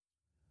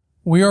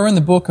We are in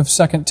the book of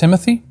 2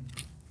 Timothy.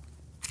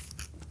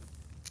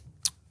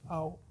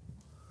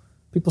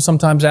 People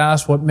sometimes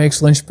ask what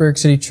makes Lynchburg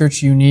City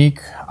Church unique.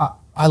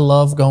 I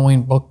love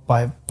going book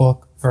by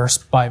book, verse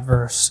by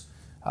verse,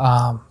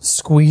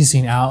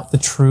 squeezing out the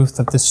truth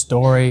of this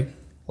story.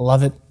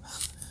 Love it.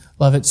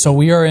 Love it. So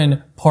we are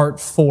in part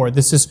 4.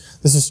 This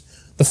is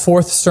the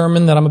 4th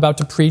sermon that I'm about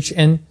to preach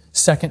in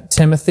 2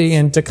 Timothy.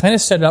 And to kind of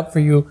set it up for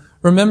you,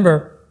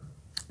 remember,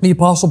 the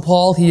Apostle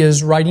Paul, he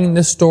is writing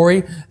this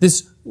story.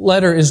 This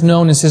letter is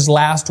known as his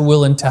last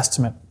will and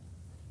testament.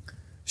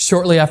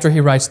 Shortly after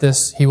he writes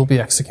this, he will be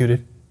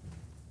executed.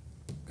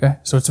 Okay?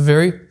 So it's a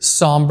very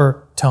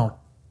somber tone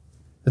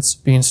that's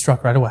being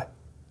struck right away.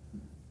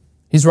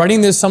 He's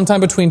writing this sometime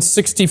between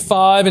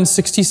 65 and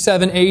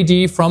 67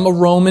 AD from a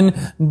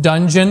Roman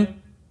dungeon.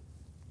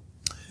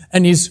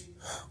 And he's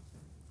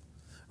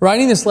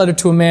writing this letter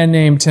to a man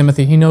named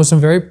Timothy. He knows him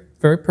very,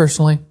 very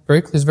personally.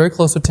 He's very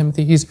close with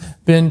Timothy. He's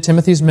been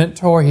Timothy's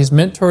mentor. He's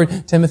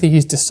mentored Timothy.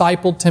 He's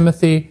discipled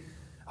Timothy.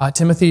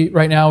 Timothy,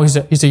 right now,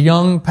 he's a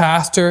young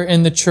pastor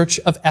in the church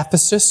of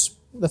Ephesus.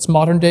 That's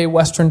modern-day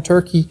Western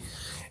Turkey.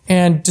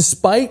 And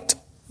despite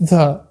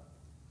the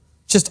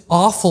just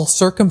awful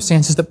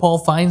circumstances that Paul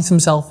finds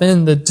himself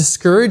in, the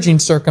discouraging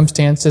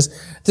circumstances,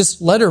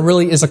 this letter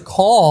really is a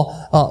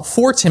call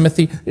for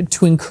Timothy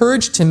to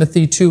encourage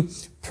Timothy to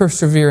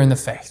persevere in the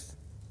faith.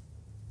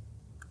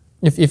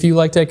 If you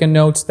like taking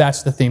notes,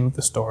 that's the theme of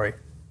the story.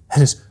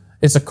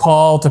 It's a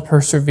call to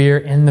persevere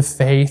in the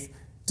faith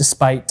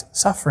despite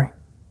suffering.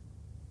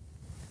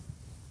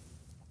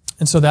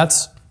 And so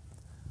that's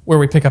where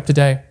we pick up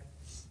today.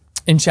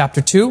 In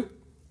chapter 2,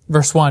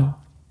 verse 1,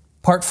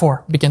 part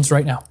 4 begins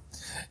right now.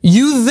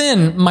 You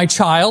then, my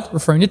child,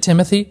 referring to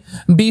Timothy,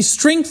 be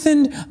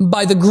strengthened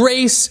by the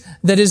grace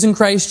that is in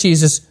Christ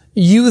Jesus.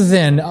 You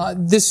then,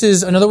 this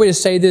is another way to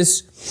say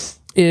this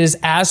is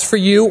as for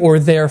you or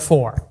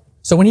therefore.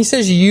 So when he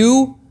says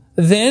you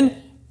then,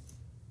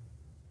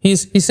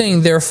 he's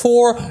saying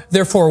therefore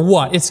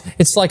what?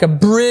 It's like a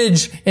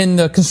bridge in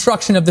the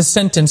construction of the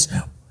sentence.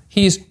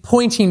 He's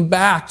pointing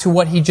back to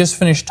what he just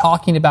finished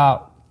talking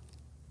about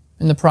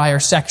in the prior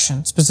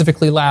section,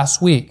 specifically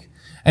last week.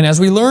 And as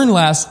we learned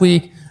last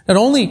week, not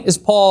only is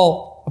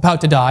Paul about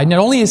to die, not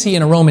only is he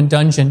in a Roman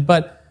dungeon,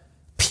 but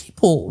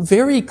people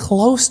very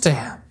close to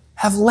him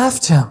have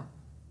left him.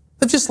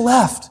 They've just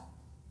left.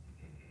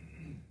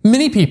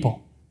 Many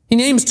people. He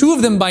names 2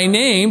 of them by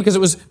name because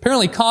it was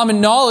apparently common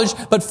knowledge,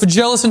 but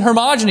Phygellus and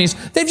Hermogenes,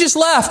 they've just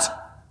left.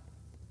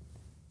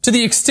 To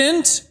the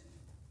extent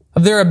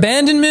of their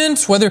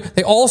abandonment, whether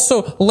they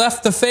also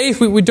left the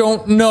faith, we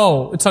don't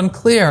know. It's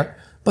unclear.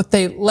 But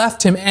they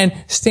left him, and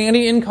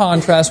standing in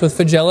contrast with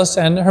Phygellus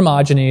and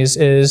Hermogenes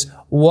is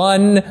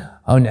one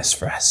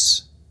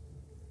Onesiphorus.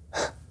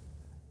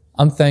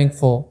 I'm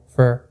thankful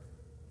for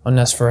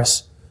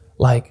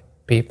Onesiphorus-like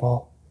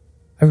people.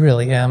 I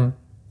really am.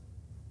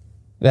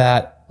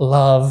 That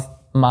love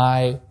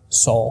my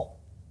soul.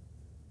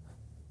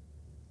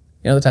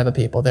 You know the type of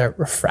people, they're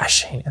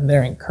refreshing and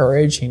they're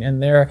encouraging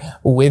and they're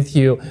with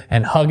you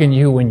and hugging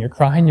you when you're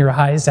crying your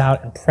eyes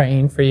out and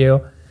praying for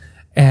you.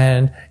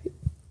 And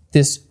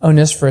this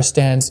Onesiphorus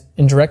stands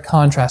in direct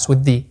contrast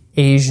with the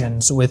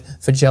Asians, with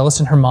Phygellus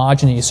and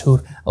Hermogenes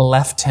who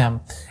left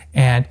him.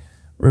 And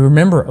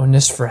remember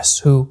Onesiphorus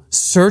who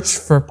searched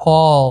for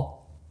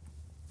Paul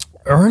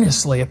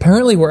earnestly.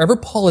 Apparently wherever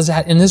Paul is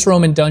at in this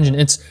Roman dungeon,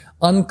 it's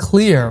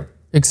unclear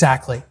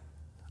exactly.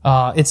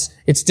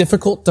 It's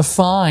difficult to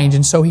find,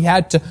 and so he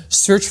had to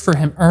search for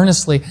him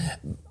earnestly.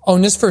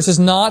 Onesiphorus is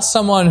not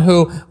someone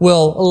who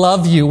will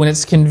love you when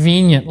it's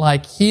convenient.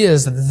 Like, he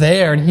is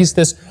there, and he's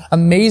this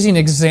amazing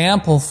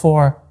example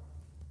for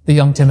the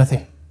young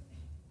Timothy.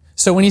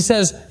 So when he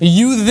says,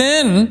 you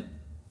then,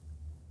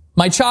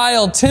 my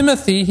child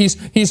Timothy,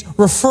 he's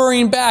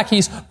referring back,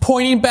 he's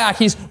pointing back,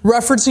 he's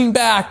referencing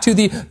back to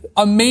the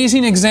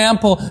amazing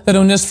example that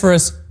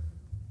Onesiphorus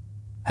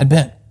had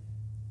been.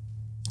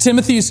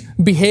 Timothy's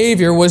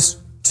behavior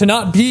was to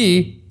not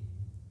be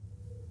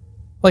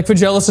like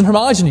Phygellus and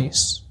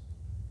Hermogenes.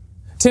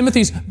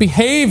 Timothy's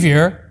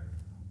behavior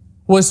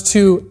was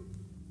to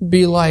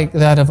be like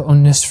that of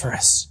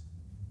Onesiphorus.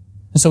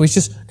 And so he's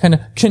just kind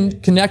of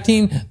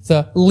connecting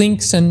the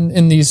links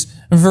in these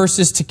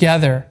verses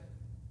together.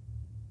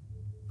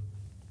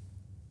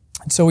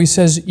 And so he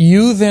says,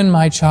 you then,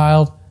 my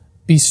child,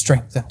 be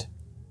strengthened.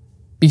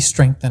 Be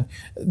strengthened.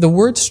 The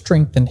word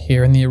strengthened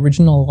here in the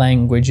original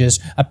language is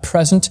a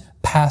present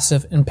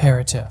passive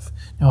imperative.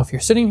 Now, if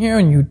you're sitting here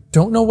and you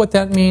don't know what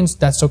that means,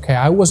 that's okay.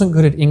 I wasn't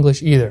good at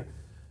English either.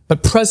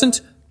 But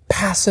present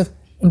passive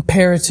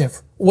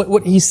imperative.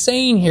 What he's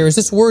saying here is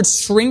this word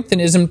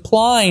strengthen is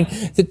implying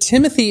that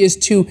Timothy is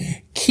to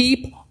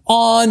keep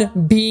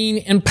on being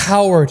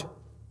empowered.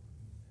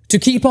 To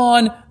keep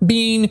on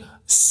being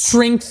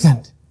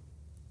strengthened.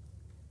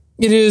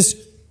 It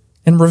is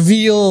and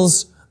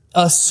reveals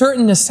a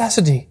certain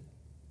necessity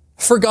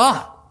for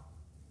God.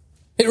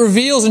 It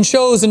reveals and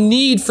shows a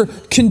need for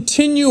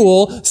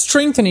continual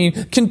strengthening,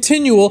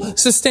 continual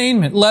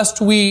sustainment,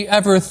 lest we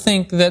ever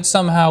think that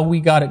somehow we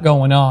got it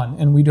going on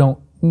and we don't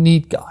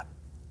need God.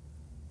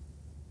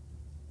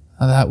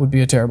 Now, that would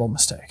be a terrible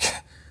mistake.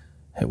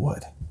 It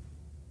would.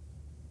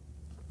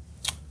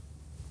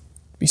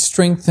 Be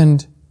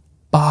strengthened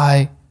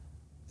by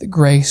the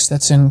grace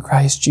that's in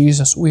Christ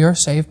Jesus. We are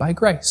saved by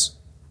grace.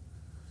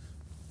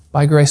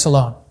 By grace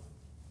alone.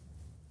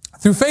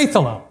 Through faith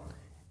alone.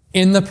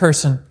 In the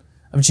person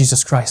of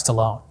Jesus Christ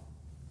alone.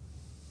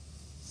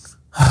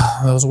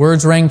 Those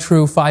words rang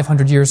true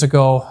 500 years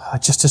ago,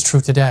 just as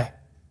true today.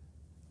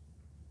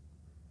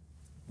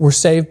 We're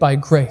saved by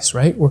grace,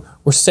 right?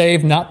 We're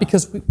saved not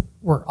because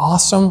we're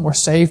awesome. We're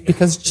saved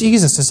because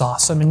Jesus is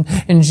awesome.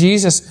 And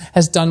Jesus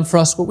has done for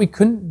us what we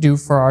couldn't do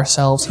for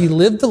ourselves. He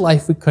lived the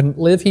life we couldn't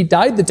live. He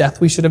died the death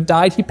we should have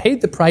died. He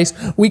paid the price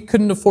we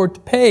couldn't afford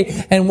to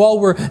pay. And while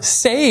we're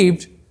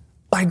saved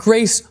by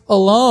grace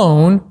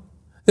alone,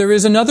 there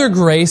is another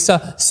grace,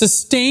 a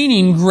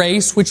sustaining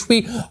grace, which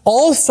we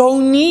also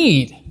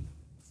need.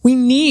 We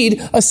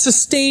need a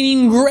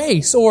sustaining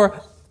grace,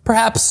 or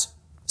perhaps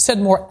said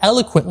more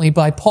eloquently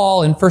by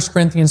Paul in 1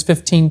 Corinthians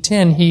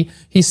 15:10,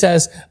 he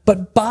says,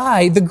 "But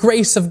by the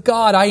grace of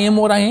God, I am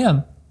what I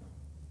am.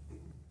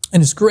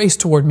 And His grace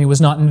toward me was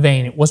not in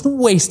vain. It wasn't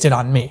wasted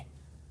on me.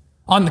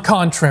 On the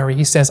contrary,"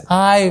 he says,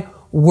 "I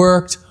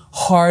worked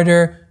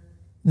harder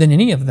than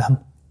any of them.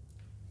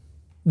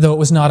 Though it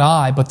was not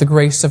I, but the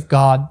grace of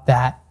God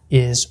that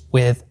is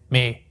with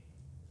me."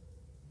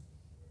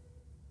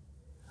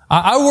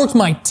 I worked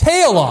my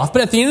tail off,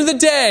 but at the end of the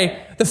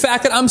day, the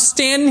fact that I'm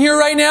standing here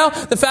right now,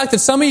 the fact that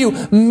some of you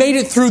made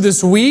it through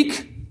this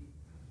week,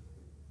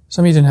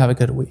 some of you didn't have a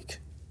good week.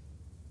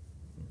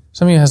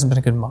 Some of you hasn't been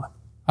a good month.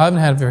 I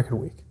haven't had a very good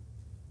week.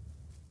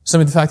 Some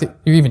of the fact that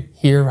you're even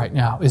here right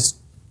now is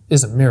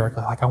a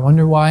miracle. Like, I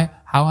wonder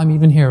how I'm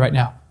even here right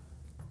now.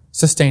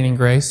 Sustaining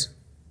grace.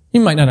 You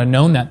might not have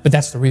known that, but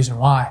that's the reason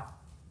why.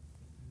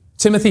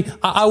 Timothy,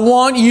 I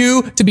want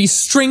you to be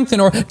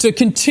strengthened, or to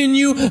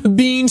continue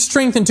being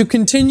strengthened, to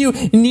continue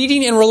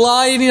needing and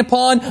relying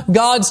upon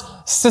God's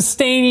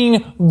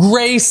sustaining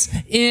grace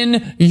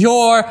in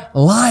your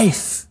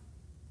life.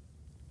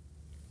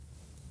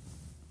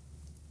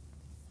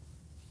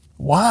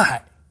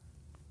 Why?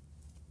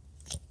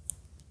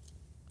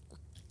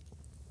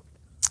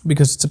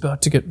 Because it's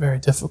about to get very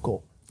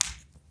difficult.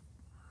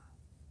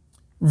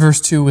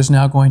 Verse 2 is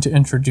now going to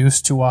introduce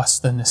to us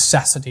the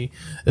necessity,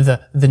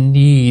 the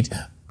need,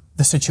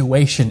 the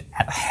situation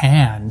at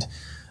hand.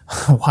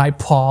 Why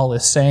Paul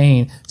is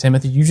saying,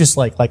 Timothy, you just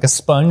like a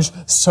sponge,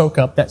 soak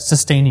up that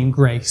sustaining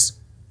grace.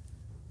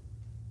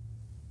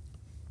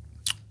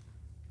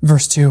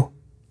 Verse 2.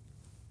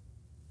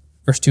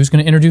 Verse 2 is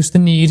going to introduce the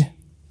need.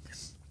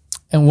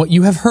 "And what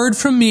you have heard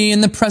from me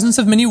in the presence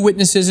of many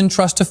witnesses,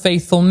 entrust to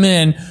faithful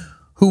men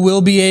who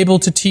will be able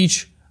to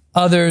teach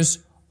others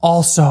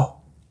also."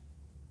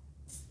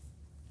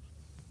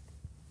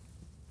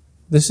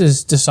 This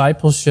is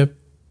discipleship,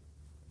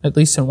 at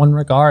least in one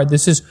regard.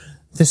 This is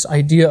this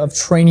idea of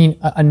training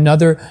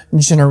another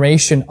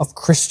generation of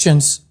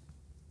Christians.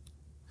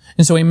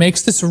 And so he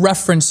makes this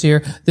reference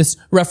here, this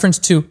reference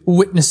to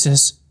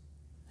witnesses.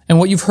 "And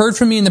what you've heard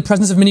from me in the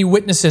presence of many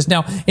witnesses."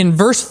 Now, in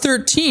verse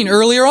 13,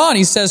 earlier on,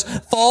 he says,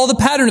 "Follow the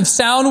pattern of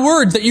sound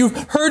words that you've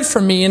heard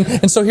from me."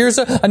 And so here's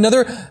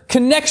another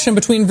connection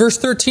between verse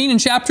 13 and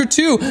chapter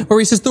 2, where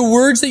he says, "The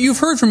words that you've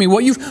heard from me,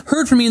 what you've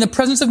heard from me in the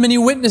presence of many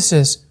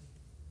witnesses."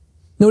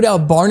 No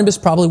doubt Barnabas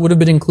probably would have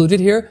been included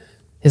here.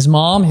 His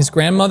mom, his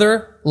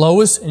grandmother,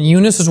 Lois and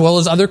Eunice, as well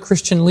as other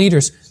Christian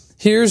leaders.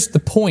 Here's the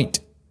point.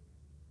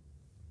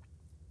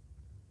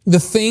 The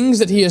things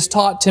that he has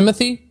taught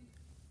Timothy,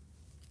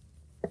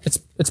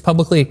 it's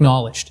publicly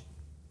acknowledged.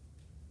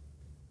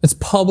 It's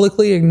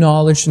publicly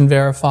acknowledged and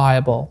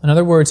verifiable. In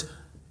other words,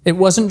 it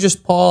wasn't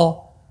just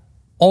Paul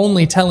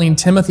only telling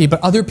Timothy, but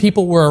other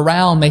people were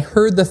around. They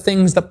heard the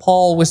things that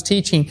Paul was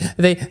teaching.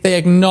 They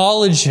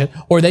acknowledge it,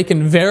 or they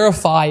can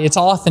verify its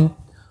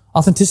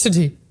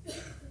authenticity.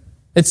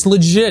 It's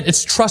legit.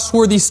 It's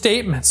trustworthy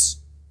statements.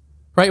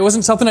 Right? It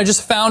wasn't something I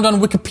just found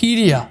on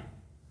Wikipedia.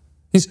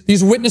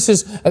 These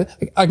witnesses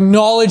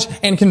acknowledge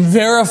and can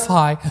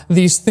verify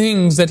these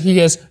things that he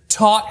has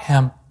taught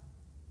him.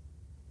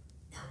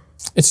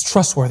 It's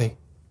trustworthy.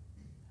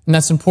 And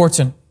that's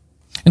important.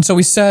 And so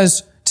he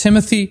says,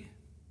 "Timothy,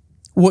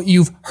 what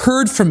you've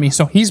heard from me."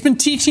 So he's been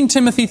teaching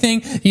Timothy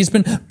things. He's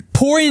been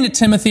pouring into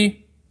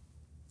Timothy.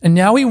 And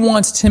now he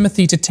wants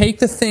Timothy to take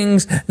the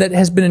things that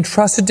has been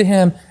entrusted to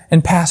him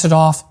and pass it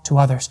off to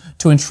others,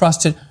 to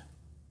entrust it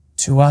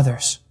to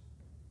others.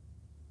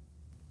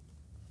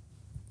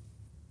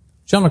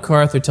 John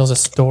MacArthur tells a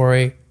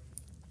story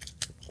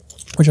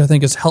which I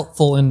think is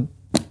helpful in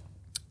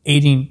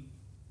aiding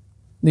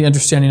the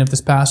understanding of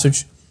this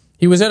passage.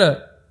 He was at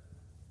a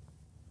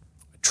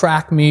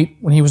track meet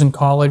when he was in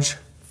college.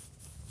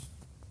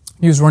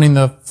 He was running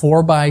the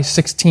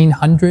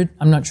 4x1600.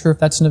 I'm not sure if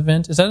that's an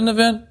event. Is that an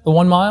event? The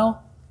 1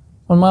 mile?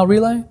 1 mile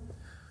relay?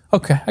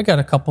 Okay, I got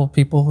a couple of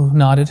people who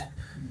nodded.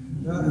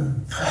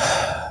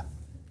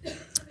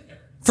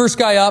 First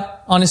guy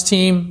up on his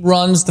team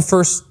runs the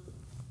first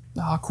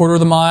quarter of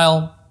the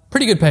mile.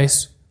 Pretty good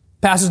pace.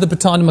 Passes the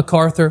baton to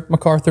MacArthur.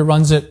 MacArthur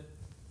runs it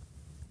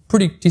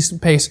pretty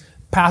decent pace,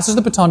 passes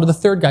the baton to the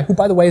third guy, who,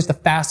 by the way, is the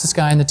fastest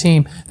guy in the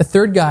team. The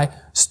third guy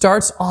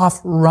starts off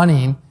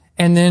running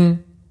and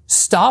then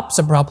stops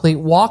abruptly,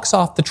 walks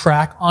off the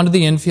track onto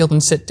the infield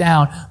and sit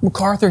down.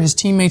 MacArthur, his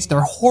teammates,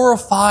 they're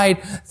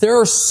horrified.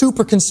 They're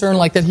super concerned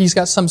like that he's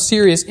got some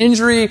serious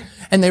injury,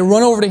 and they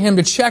run over to him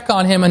to check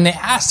on him, and they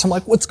ask him,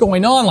 like, what's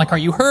going on? Like, are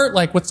you hurt?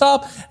 Like, what's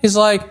up? He's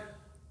like,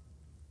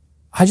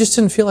 I just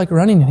didn't feel like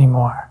running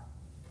anymore.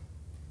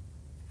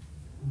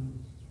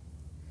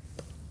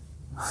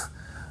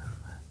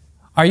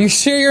 Are you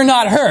sure you're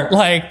not hurt?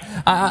 Like,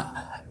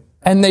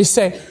 and he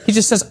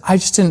just says, I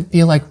just didn't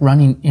feel like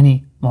running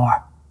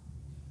anymore.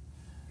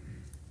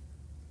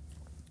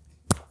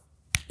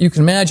 You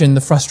can imagine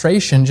the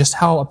frustration, just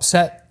how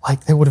upset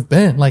like they would have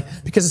been. Like,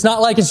 because it's not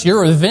like it's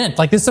your event.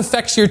 Like, this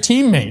affects your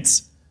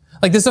teammates.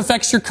 Like, this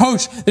affects your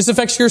coach. This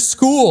affects your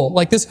school.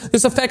 Like,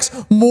 this affects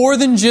more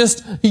than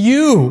just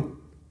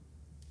you.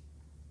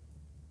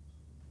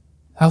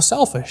 How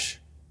selfish.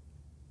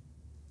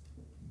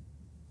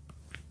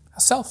 How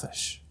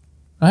selfish.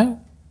 Right?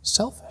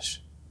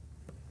 Selfish.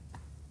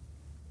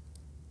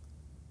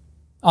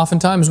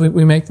 Oftentimes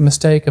we make the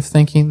mistake of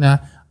thinking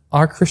that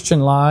our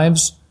Christian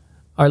lives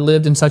are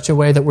lived in such a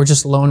way that we're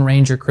just Lone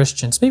Ranger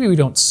Christians. Maybe we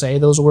don't say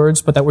those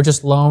words, but that we're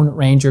just Lone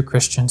Ranger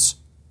Christians.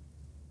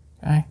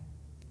 Okay?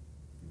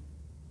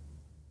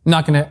 I'm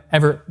not going to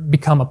ever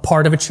become a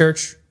part of a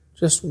church.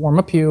 Just warm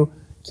a pew,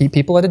 keep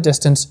people at a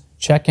distance,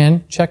 check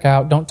in, check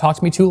out. Don't talk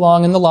to me too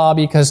long in the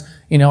lobby because,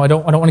 I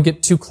don't want to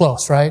get too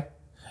close, right?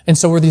 And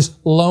so we're these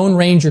Lone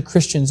Ranger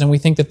Christians, and we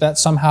think that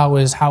somehow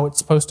is how it's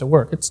supposed to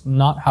work. It's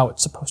not how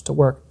it's supposed to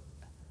work.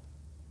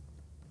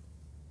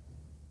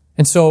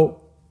 And so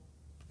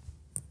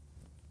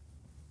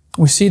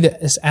we see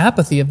this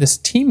apathy of this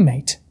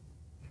teammate.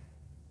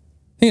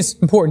 I think it's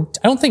important.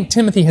 I don't think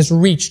Timothy has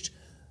reached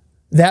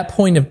that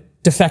point of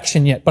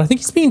defection yet, but I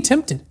think he's being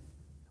tempted.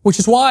 Which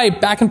is why,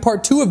 back in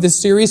part 2 of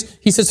this series,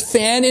 he says,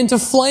 fan into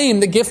flame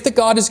the gift that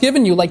God has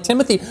given you. Like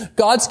Timothy,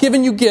 God's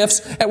given you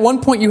gifts. At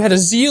one point you had a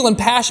zeal and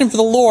passion for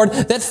the Lord.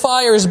 That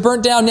fire is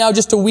burnt down now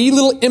just to wee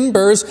little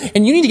embers,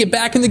 and you need to get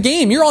back in the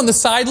game. You're on the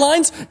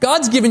sidelines.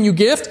 God's given you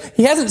gift.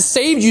 He hasn't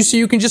saved you so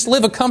you can just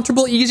live a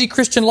comfortable, easy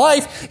Christian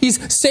life.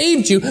 He's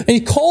saved you, and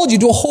He called you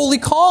to a holy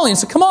calling.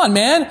 So come on,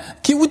 man.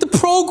 Get with the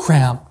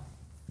program.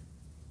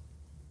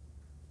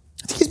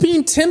 I think he's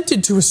being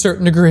tempted to a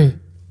certain degree.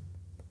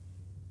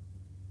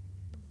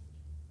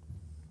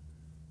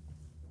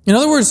 In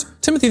other words,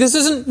 Timothy, this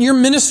isn't your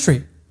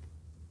ministry.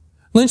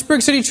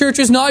 Lynchburg City Church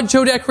is not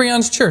Joe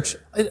Decrion's church.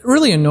 It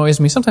really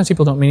annoys me. Sometimes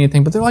people don't mean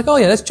anything, but they're like, oh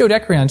yeah, that's Joe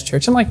Decrion's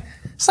church. I'm like,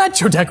 it's not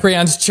Joe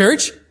Decrion's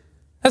church.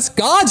 That's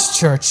God's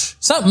church.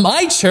 It's not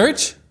my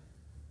church.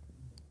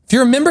 If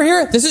you're a member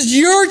here, this is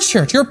your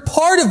church. You're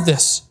part of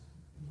this.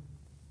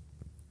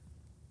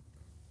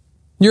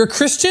 You're a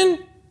Christian?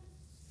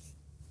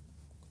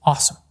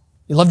 Awesome.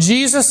 You love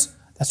Jesus?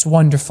 That's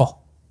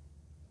wonderful.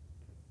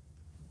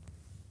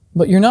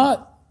 But you're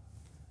not.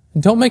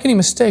 And don't make any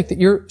mistake that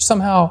you're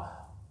somehow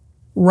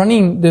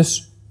running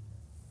this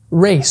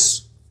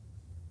race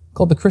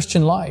called the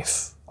Christian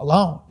life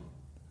alone.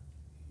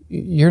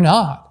 You're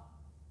not.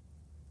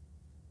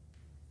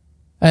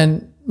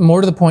 And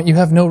more to the point, you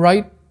have no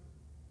right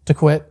to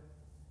quit.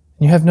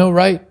 You have no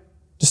right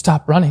to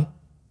stop running.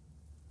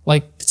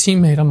 Like the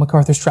teammate on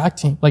MacArthur's track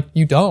team. Like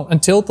you don't.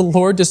 Until the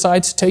Lord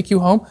decides to take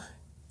you home,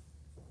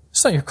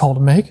 it's not your call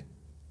to make.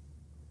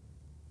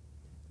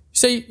 You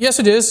say, yes,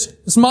 it is.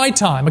 It's my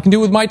time. I can do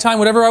with my time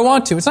whatever I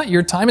want to. It's not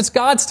your time. It's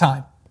God's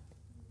time.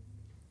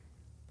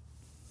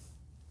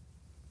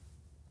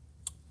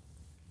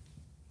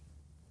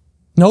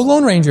 No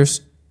Lone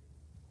Rangers.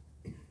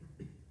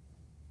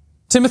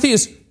 Timothy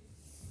has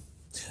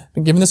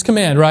been given this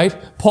command, right?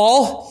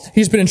 Paul,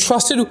 he's been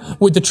entrusted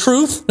with the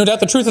truth, no doubt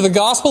the truth of the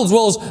gospel, as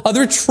well as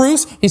other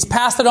truths. He's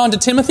passed it on to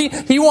Timothy.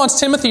 He wants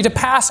Timothy to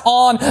pass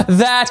on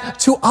that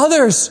to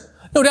others.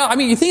 No doubt. I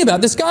mean, you think about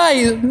it. This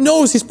guy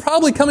knows he's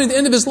probably coming to the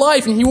end of his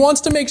life, and he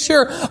wants to make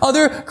sure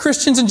other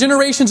Christians and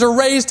generations are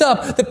raised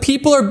up, that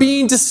people are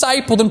being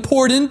discipled and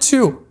poured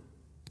into.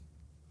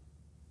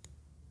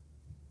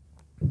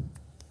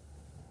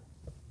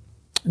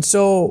 And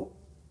so,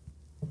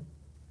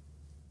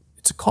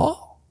 it's a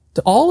call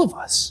to all of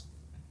us.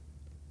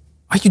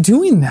 Are you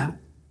doing that?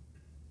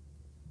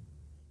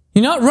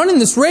 You're not running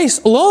this race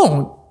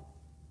alone.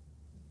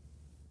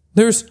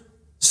 There's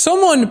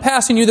someone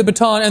passing you the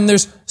baton, and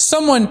there's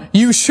someone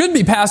you should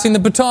be passing the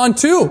baton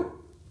to.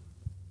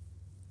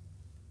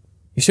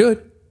 You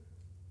should.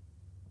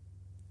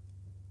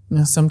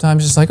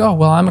 Sometimes it's like, oh,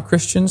 well, I'm a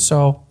Christian,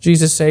 so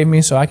Jesus saved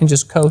me, so I can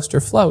just coast or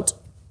float.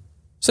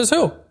 Says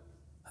who?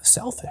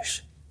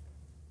 Selfish.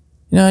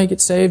 You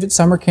get saved at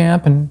summer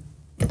camp, and,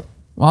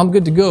 well, I'm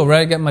good to go,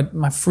 right? I got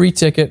my free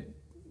ticket.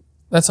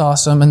 That's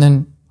awesome, and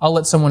then I'll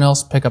let someone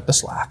else pick up the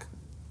slack.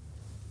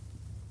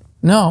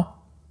 No.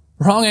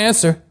 Wrong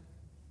answer.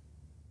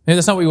 Maybe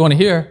that's not what we want to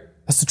hear.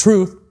 That's the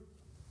truth.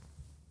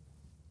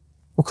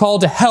 We're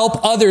called to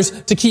help others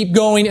to keep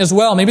going as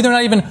well. Maybe they're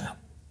not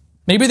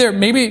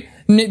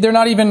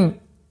even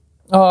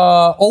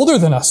older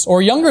than us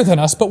or younger than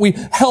us, but we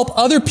help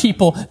other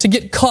people to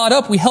get caught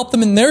up. We help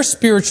them in their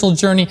spiritual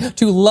journey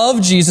to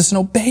love Jesus and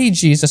obey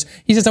Jesus.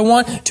 He says, I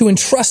want to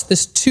entrust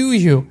this to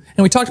you.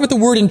 And we talked about the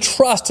word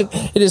entrust.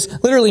 It is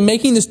literally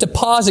making this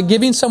deposit,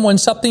 giving someone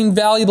something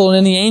valuable. And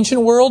in the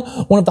ancient world,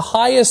 one of the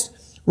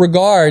highest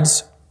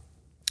regards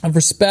of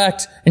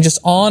respect and just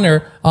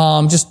honor,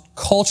 just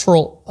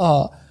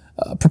cultural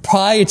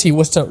propriety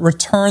was to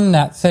return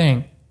that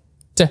thing,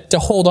 to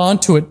hold on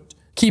to it,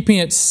 keeping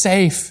it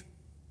safe.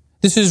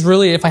 This is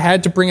really, if I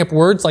had to bring up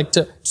words like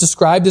to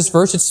describe this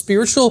verse, it's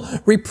spiritual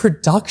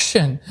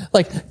reproduction,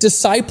 like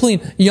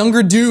discipling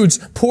younger dudes,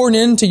 pouring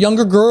into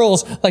younger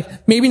girls,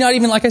 like maybe not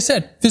even, like I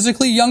said,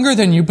 physically younger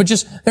than you, but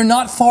just they're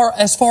not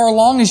as far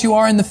along as you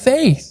are in the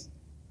faith.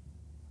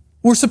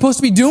 We're supposed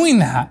to be doing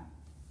that.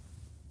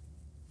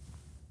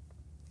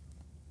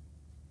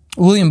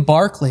 William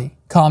Barclay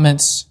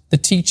comments, the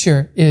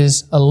teacher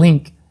is a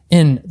link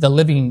in the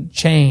living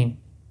chain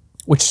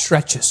which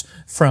stretches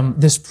from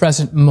this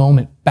present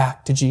moment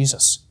back to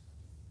Jesus.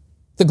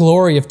 The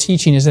glory of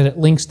teaching is that it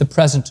links the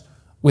present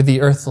with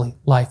the earthly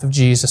life of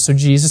Jesus. So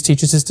Jesus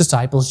teaches his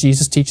disciples.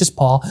 Jesus teaches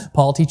Paul.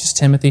 Paul teaches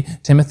Timothy.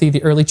 Timothy,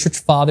 the early church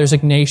fathers,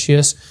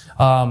 Ignatius,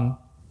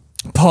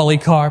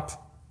 Polycarp,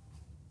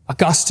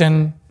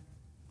 Augustine.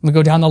 We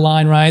go down the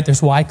line, right?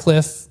 There's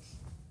Wycliffe.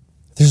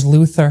 There's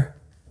Luther.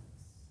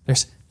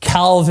 There's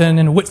Calvin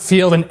and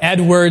Whitfield and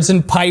Edwards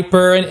and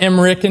Piper and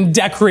Emmerich and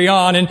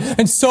Decrion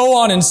and so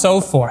on and so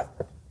forth.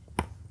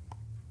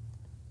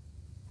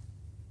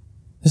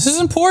 This is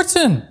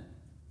important.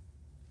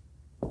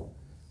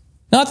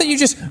 Not that you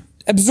just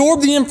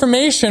absorb the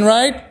information,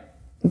 right?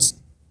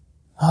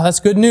 That's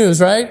good news,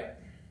 right?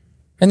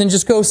 And then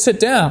just go sit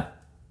down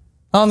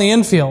on the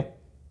infield.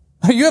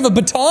 You have a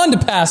baton to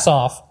pass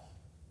off.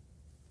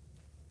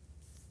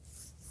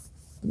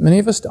 Many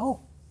of us don't.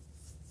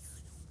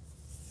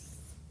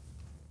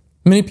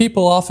 Many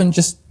people often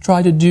just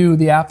try to do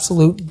the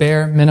absolute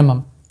bare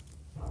minimum.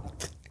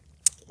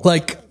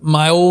 Like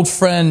my old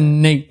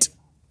friend Nate.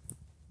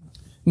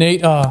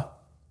 Nate,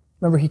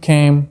 remember he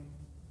came,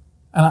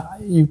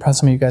 and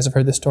some of you guys have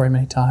heard this story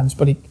many times,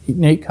 but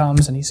Nate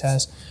comes and he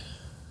says,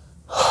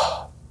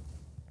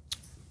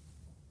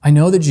 I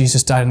know that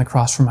Jesus died on the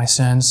cross for my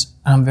sins,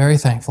 and I'm very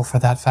thankful for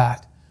that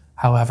fact.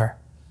 However,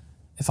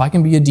 if I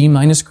can be a D-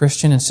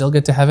 Christian and still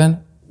get to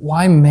heaven,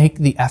 why make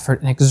the effort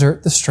and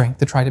exert the strength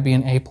to try to be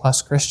an A+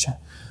 Christian?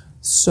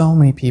 So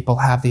many people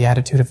have the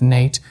attitude of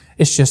Nate.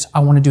 It's just, I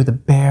want to do the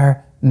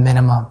bare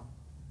minimum.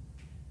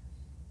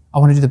 I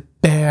want to do the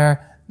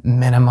bare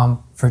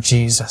minimum for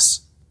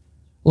Jesus.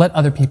 Let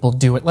other people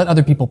do it. Let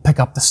other people pick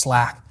up the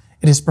slack.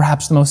 It is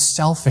perhaps the most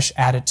selfish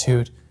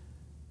attitude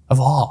of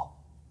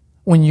all.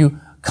 When you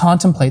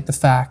contemplate the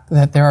fact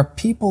that there are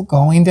people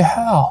going to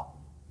hell.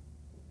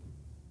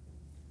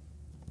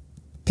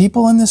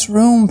 People in this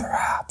room,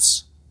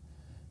 perhaps.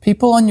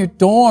 People on your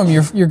dorm,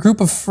 your group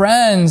of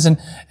friends,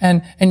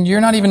 and you're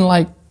not even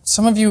like,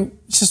 some of you,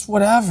 just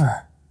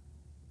whatever.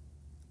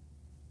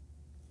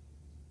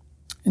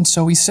 And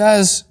so he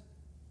says,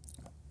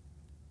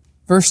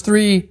 verse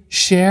 3,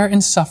 share in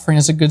suffering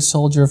as a good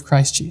soldier of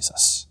Christ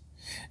Jesus.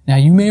 Now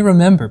you may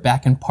remember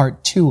back in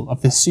part 2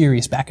 of this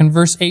series, back in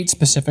verse 8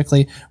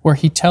 specifically, where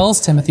he tells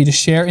Timothy to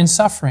share in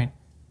suffering.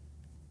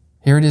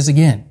 Here it is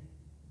again.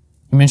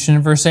 He mentioned it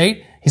in verse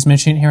 8, he's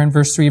mentioning it here in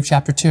verse 3 of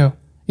chapter 2.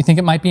 You think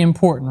it might be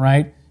important,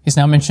 right? He's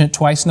now mentioned it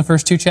twice in the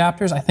first 2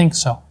 chapters. I think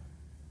so.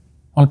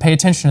 I want to pay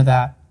attention to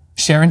that.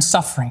 Share in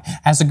suffering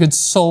as a good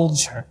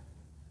soldier.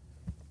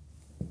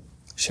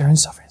 Share in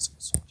suffering as a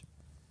good soldier.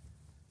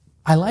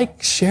 I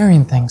like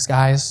sharing things,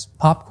 guys.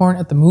 Popcorn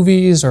at the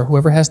movies, or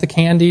whoever has the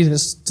candy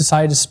that's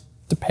decided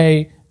to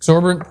pay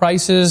exorbitant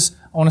prices.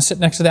 I want to sit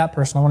next to that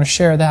person. I want to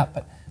share that.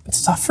 But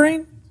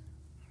suffering?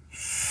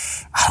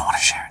 I don't want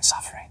to share in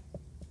suffering.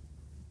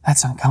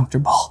 That's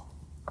uncomfortable.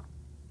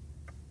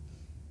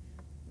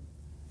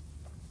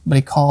 But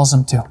he calls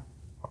him to,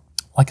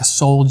 like a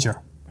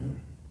soldier.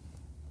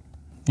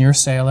 You're a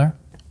sailor.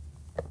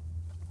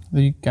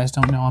 You guys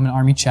don't know, I'm an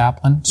army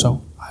chaplain,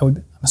 so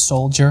I'm a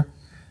soldier.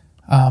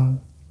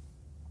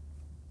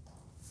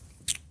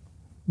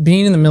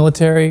 Being in the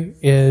military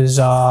is,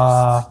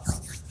 I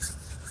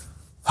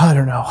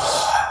don't know,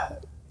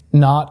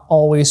 not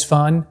always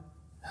fun.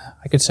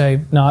 I could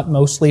say not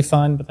mostly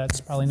fun, but that's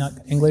probably not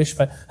English,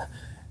 but,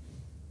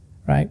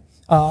 right?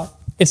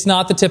 It's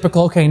not the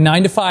typical,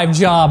 9 to 5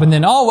 job, and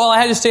then, I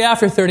had to stay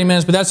after 30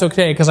 minutes, but that's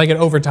okay because I get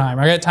overtime.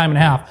 I get time and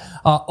a half.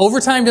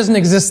 Overtime doesn't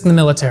exist in the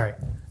military.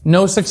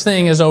 No such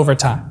thing as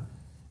overtime.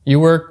 You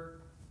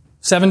work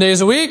 7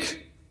 days a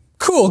week?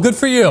 Cool, good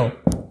for you.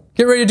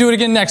 Get ready to do it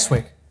again next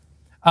week.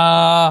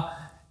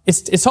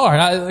 It's hard.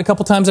 A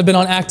couple times I've been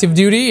on active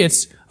duty.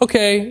 It's,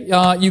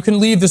 you can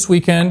leave this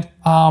weekend,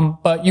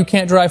 but you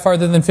can't drive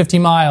farther than 50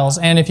 miles.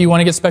 And if you want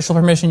to get special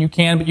permission, you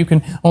can, but you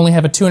can only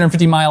have a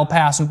 250-mile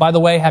pass. And by the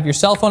way, have your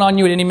cell phone on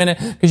you at any minute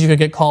because you could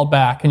get called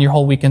back and your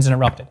whole weekend's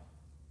interrupted.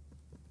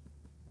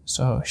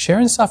 So share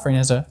in suffering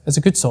as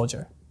a good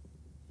soldier.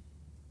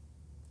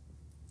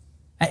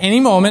 At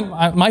any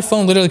moment, my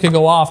phone literally could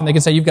go off and they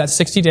could say, you've got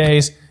 60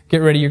 days, get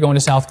ready, you're going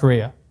to South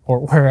Korea or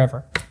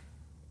wherever.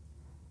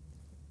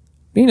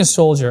 Being a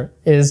soldier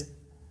is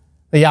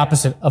the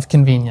opposite of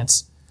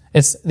convenience.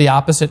 It's the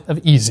opposite of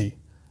easy.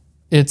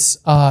 It's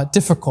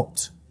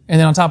difficult. And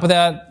then on top of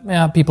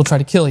that, people try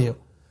to kill you.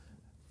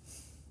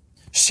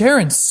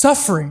 Sharing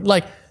suffering.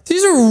 Like,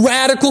 these are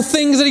radical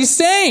things that he's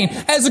saying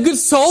as a good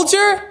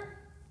soldier.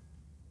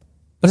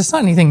 But it's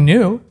not anything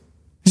new.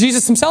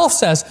 Jesus himself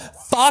says,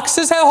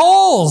 foxes have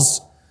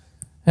holes,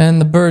 and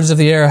the birds of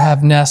the air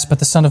have nests, but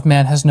the Son of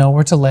Man has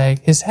nowhere to lay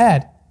his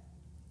head.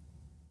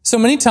 So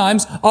many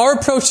times, our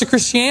approach to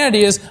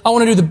Christianity is, I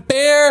want to do the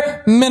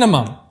bare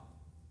minimum.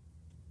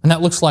 And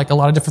that looks like a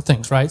lot of different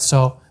things, right?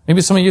 So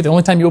maybe some of you, the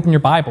only time you open your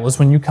Bible is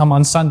when you come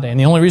on Sunday. And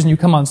the only reason you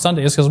come on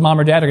Sunday is because mom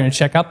or dad are going to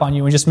check up on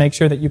you and just make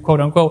sure that you,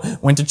 quote unquote,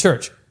 went to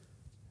church.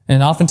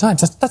 And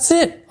oftentimes, that's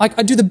it. Like,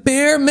 I do the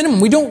bare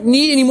minimum. We don't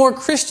need any more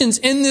Christians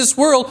in this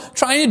world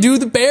trying to do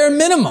the bare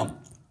minimum.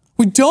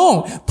 We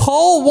don't.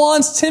 Paul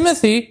wants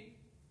Timothy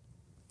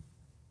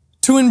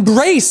to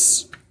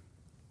embrace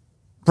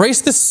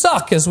the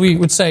suck, as we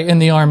would say in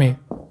the army.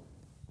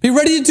 Be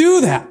ready to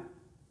do that.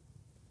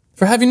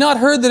 For have you not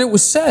heard that it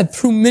was said,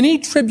 through many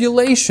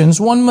tribulations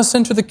one must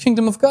enter the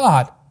kingdom of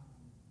God?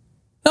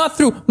 Not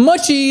through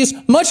much ease,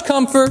 much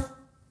comfort,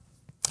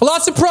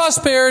 lots of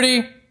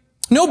prosperity,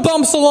 no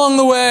bumps along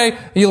the way,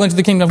 you'll enter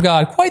the kingdom of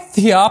God. Quite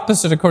the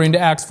opposite, according to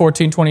Acts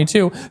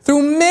 14:22.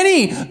 Through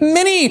many,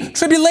 many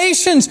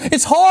tribulations.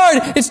 It's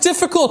hard. It's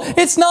difficult.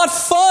 It's not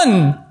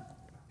fun.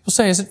 People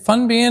say, is it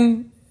fun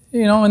being,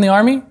 in the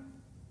army?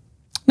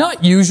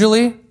 Not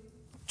usually.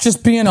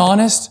 Just being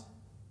honest.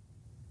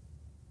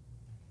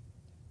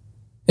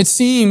 It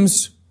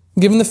seems,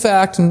 given the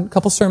fact, and a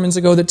couple sermons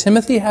ago, that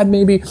Timothy had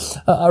maybe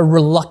a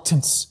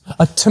reluctance,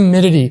 a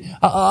timidity,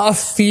 a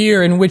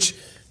fear in which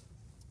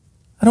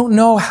I don't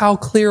know how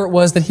clear it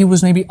was that he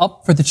was maybe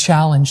up for the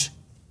challenge.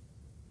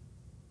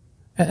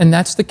 And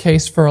that's the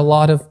case for a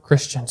lot of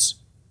Christians.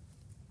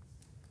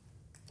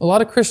 A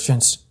lot of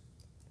Christians.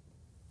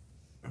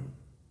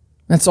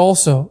 That's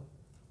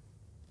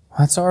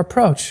our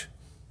approach,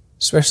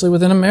 especially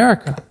within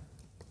America.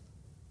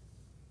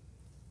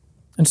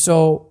 And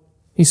so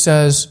he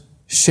says,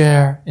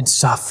 share in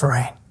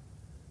suffering.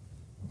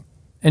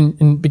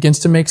 And begins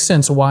to make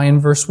sense why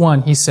in verse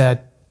 1 he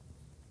said,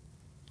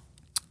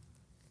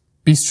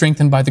 be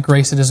strengthened by the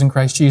grace that is in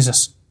Christ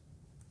Jesus.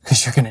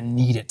 Because you're going to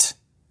need it.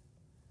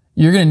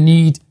 You're going to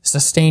need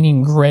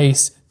sustaining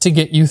grace to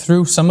get you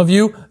through, some of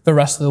you, the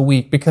rest of the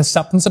week. Because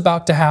something's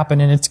about to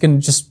happen and it's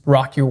going to just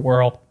rock your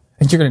world.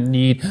 And you're going to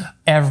need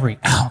every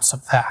ounce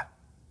of that.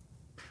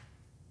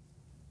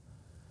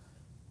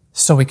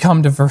 So we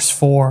come to verse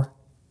 4.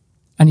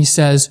 And he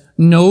says,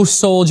 no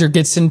soldier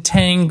gets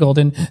entangled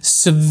in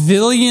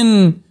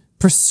civilian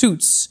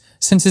pursuits,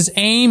 since his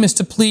aim is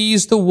to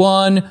please the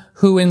one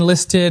who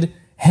enlisted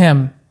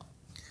him.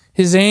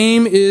 His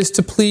aim is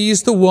to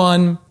please the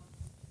one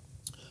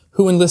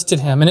who enlisted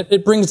him. And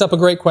it brings up a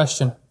great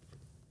question.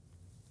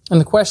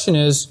 And the question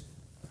is,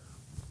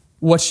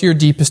 what's your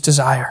deepest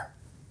desire?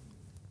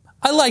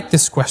 I like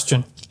this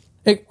question.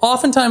 It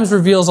oftentimes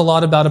reveals a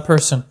lot about a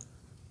person.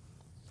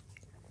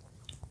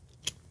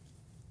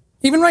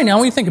 Even right now,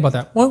 when you think about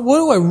that,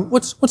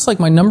 what's like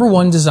my number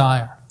one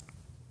desire?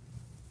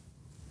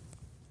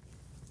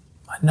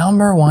 My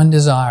number one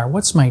desire.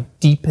 What's my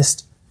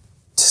deepest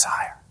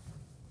desire?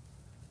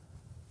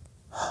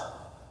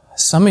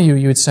 Some of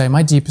you would say,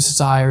 my deepest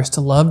desire is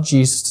to love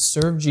Jesus, to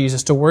serve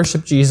Jesus, to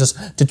worship Jesus,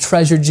 to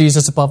treasure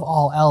Jesus above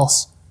all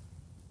else.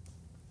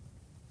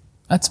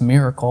 That's a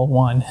miracle,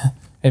 one,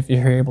 if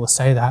you're able to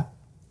say that.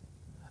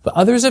 But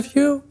others of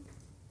you,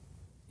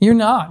 you're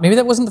not. Maybe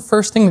that wasn't the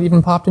first thing that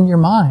even popped into your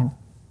mind.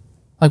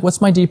 Like,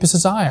 what's my deepest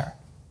desire?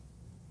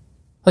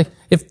 Like,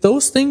 if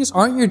those things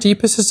aren't your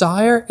deepest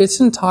desire, it's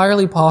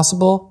entirely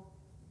possible,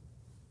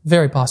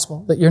 very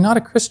possible, that you're not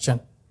a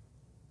Christian.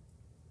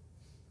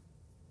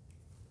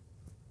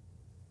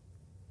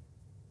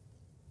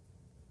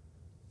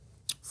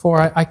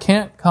 For I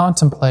can't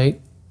contemplate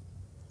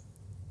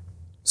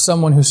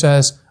someone who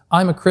says,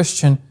 I'm a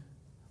Christian,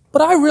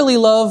 but I really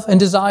love and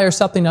desire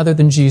something other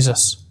than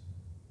Jesus.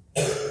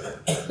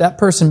 That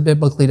person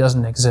biblically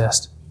doesn't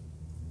exist.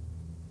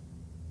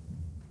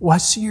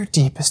 What's your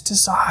deepest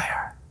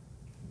desire?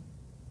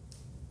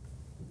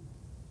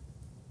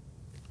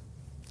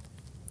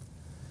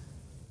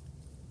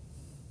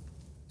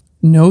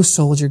 No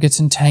soldier gets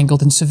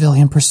entangled in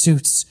civilian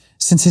pursuits,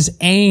 since his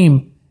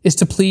aim is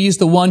to please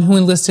the one who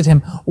enlisted him.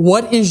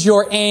 What is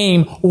your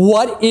aim?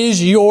 What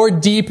is your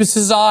deepest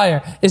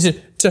desire? Is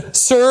it to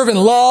serve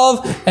and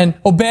love and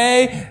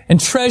obey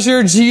and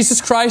treasure Jesus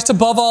Christ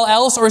above all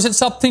else, or is it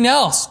something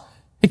else?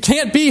 It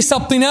can't be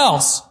something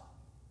else.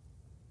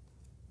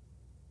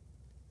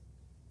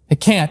 It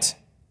can't.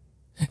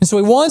 And so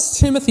he wants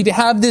Timothy to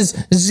have this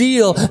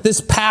zeal, this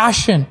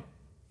passion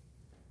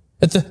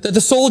that the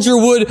soldier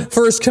would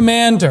for his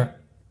commander.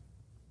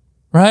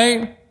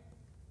 Right?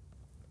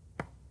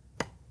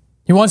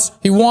 He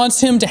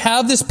wants him to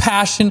have this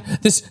passion,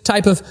 this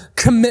type of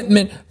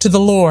commitment to the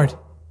Lord,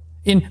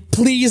 in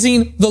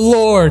pleasing the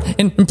Lord,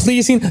 in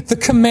pleasing the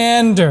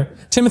commander.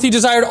 Paul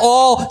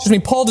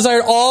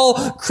desired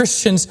all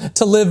Christians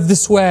to live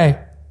this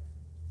way.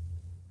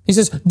 He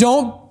says,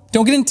 don't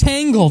get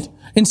entangled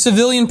in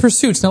civilian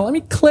pursuits. Now let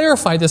me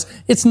clarify this.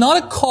 It's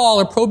not a call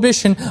or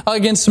prohibition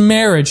against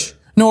marriage,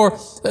 nor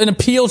an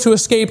appeal to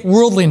escape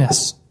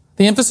worldliness.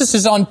 The emphasis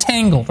is on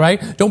tangled,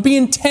 right? Don't be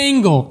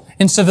entangled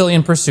in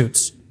civilian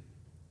pursuits.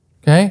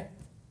 Okay?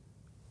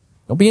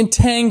 Don't be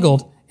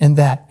entangled in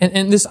that.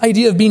 And this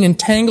idea of being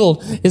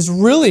entangled is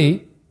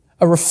really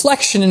a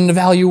reflection and an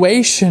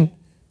evaluation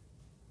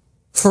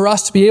for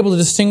us to be able to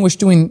distinguish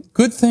doing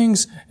good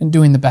things and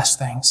doing the best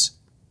things.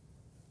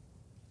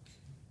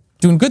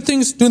 Doing good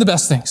things, doing the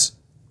best things.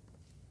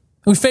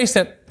 And we face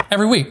that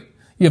every week.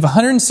 You have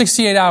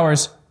 168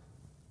 hours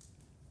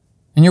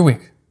in your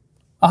week.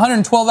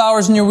 112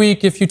 hours in your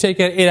week if you take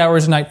 8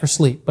 hours a night for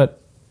sleep.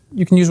 But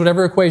you can use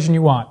whatever equation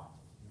you want.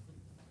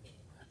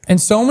 And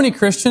so many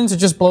Christians, it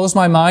just blows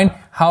my mind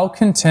how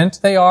content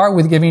they are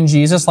with giving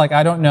Jesus,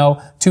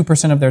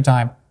 2% of their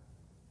time.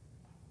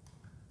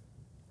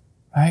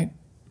 Right?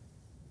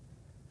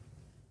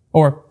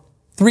 Or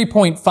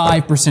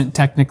 3.5%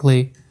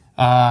 technically,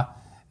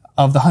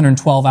 of the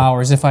 112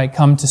 hours if I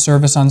come to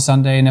service on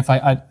Sunday and if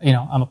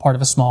I'm a part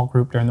of a small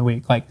group during the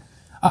week.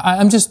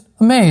 I'm just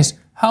amazed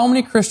how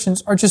many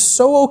Christians are just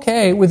so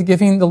okay with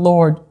giving the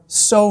Lord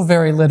so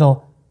very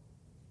little.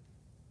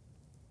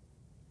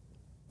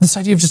 This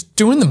idea of just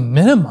doing the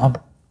minimum.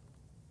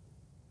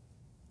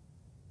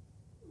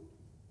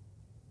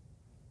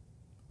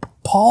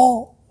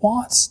 Paul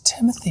wants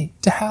Timothy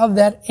to have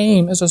that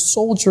aim as a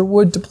soldier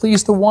would to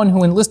please the one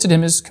who enlisted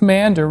him as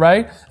commander,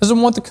 right? Doesn't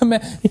want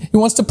he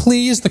wants to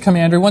please the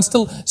commander. He wants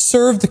to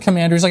serve the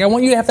commander. He's like, I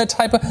want you to have that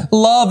type of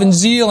love and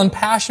zeal and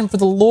passion for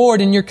the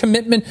Lord and your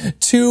commitment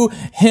to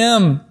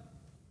Him.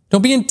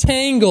 Don't be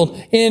entangled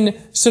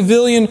in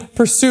civilian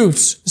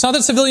pursuits. It's not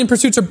that civilian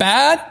pursuits are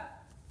bad.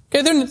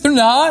 Okay, they're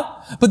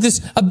not. But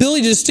this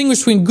ability to distinguish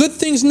between good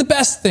things and the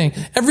best thing.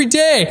 Every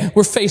day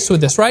we're faced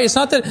with this, right? It's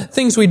not that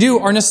things we do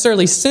are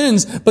necessarily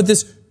sins, but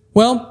this,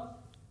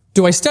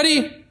 do I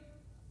study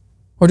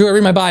or do I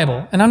read my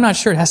Bible? And I'm not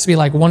sure it has to be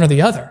like one or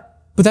the other.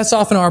 But that's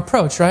often our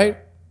approach, right?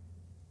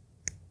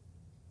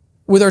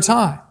 With our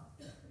time.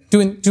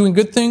 Doing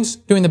good things,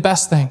 doing the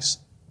best things.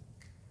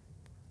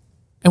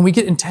 And we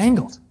get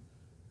entangled.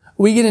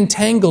 We get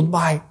entangled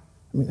by,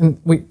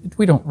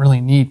 we don't really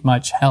need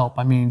much help.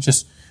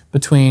 Just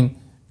between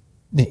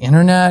the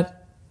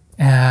internet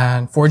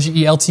and 4G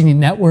LTE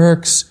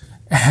networks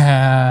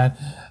and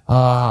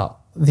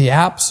the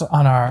apps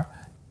on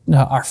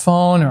our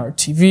phone or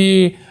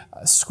TV,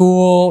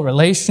 school,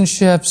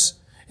 relationships.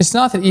 It's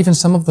not that even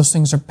some of those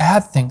things are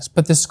bad things,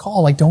 but this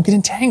call, don't get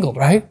entangled,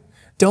 right?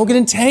 Don't get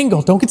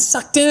entangled. Don't get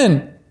sucked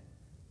in.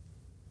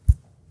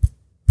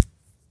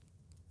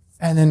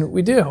 And then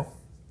we do.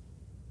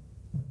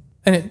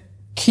 And it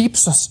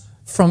keeps us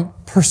from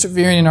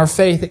persevering in our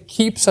faith. It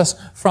keeps us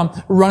from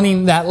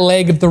running that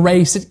leg of the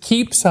race. It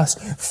keeps us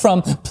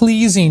from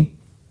pleasing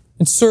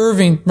and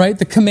serving, right,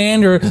 the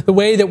commander the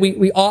way that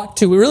we ought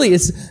to. Really,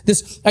 it's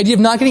this idea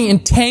of not getting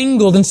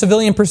entangled in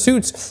civilian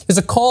pursuits is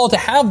a call to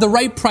have the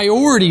right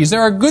priorities.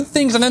 There are good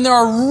things and then there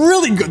are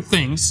really good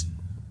things.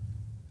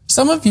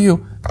 Some of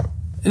you,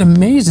 it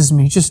amazes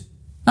me,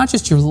 not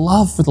just your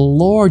love for the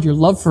Lord, your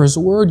love for His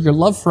Word, your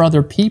love for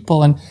other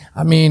people. And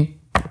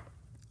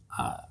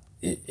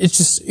it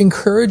just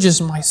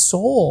encourages my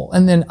soul.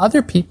 And then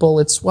other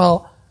people,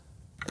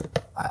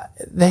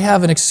 they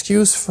have an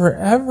excuse for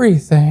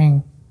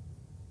everything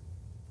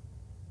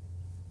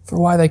for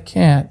why they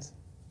can't.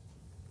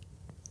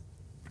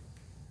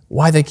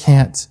 Why they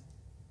can't.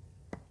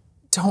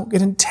 Don't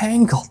get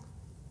entangled.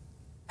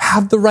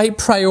 Have the right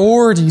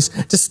priorities.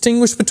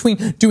 Distinguish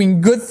between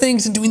doing good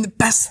things and doing the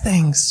best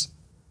things.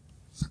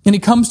 And he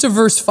comes to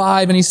verse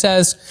 5 and he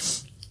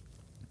says,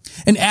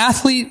 an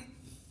athlete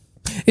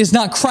is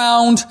not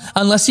crowned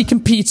unless he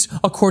competes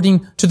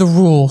according to the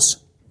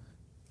rules.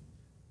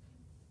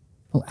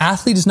 An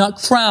athlete is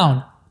not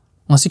crowned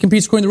unless he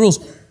competes according to the rules.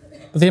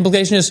 But the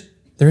implication is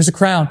there is a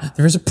crown,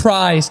 there is a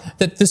prize,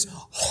 that this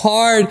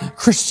hard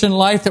Christian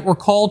life that we're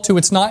called to,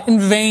 it's not in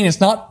vain, it's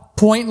not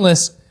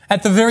pointless.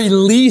 At the very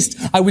least,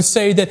 I would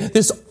say that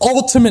this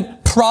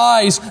ultimate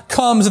prize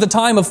comes at the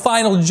time of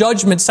final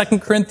judgment, 2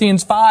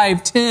 Corinthians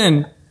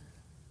 5:10.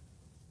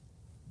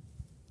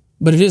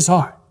 But it is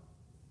hard.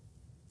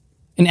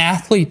 An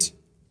athlete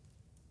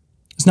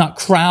is not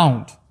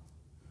crowned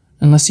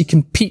unless he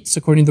competes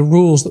according to the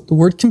rules. The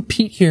word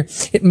compete here,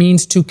 it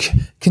means to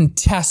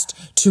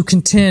contest, to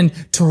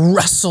contend, to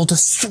wrestle, to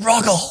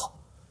struggle.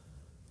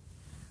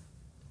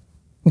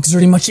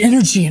 Exerting much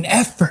energy and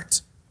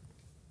effort.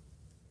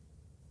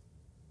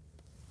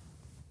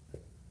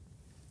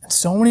 And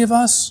so many of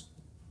us,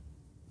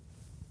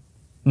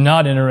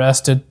 not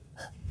interested,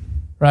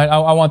 right?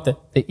 I want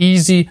the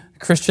easy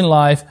Christian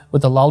life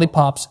with the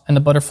lollipops and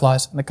the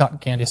butterflies and the cotton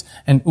candies.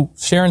 And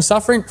sharing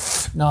suffering?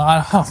 No,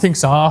 I don't think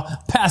so.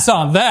 I'll pass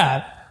on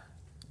that.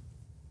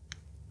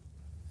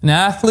 An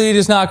athlete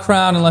is not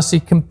crowned unless he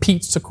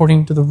competes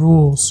according to the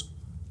rules.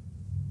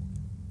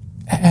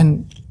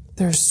 And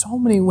there's so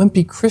many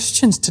wimpy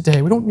Christians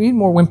today. We don't need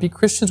more wimpy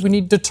Christians. We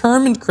need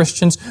determined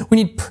Christians.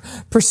 We need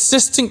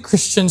persistent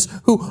Christians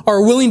who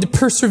are willing to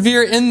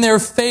persevere in their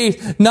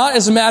faith, not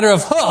as a matter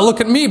of,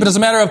 look at me, but as a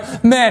matter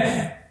of,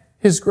 man,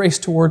 His grace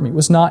toward me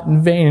was not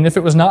in vain. And if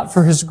it was not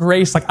for His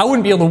grace, I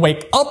wouldn't be able to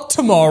wake up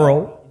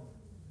tomorrow.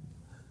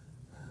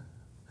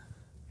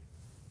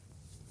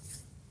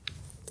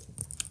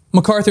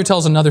 MacArthur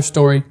tells another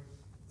story,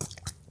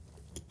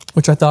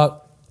 which I thought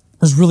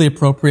was really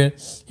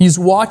appropriate. He's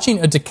watching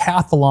a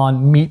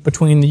decathlon meet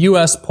between the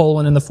U.S.,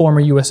 Poland, and the former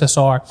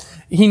USSR.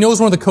 He knows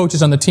one of the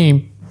coaches on the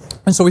team.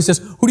 And so he says,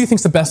 who do you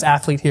think's the best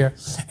athlete here?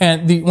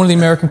 And one of the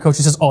American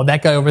coaches says, oh,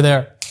 that guy over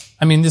there.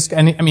 This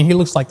guy, he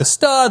looks like the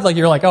stud.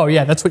 You're like, oh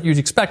yeah, that's what you'd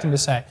expect him to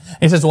say. And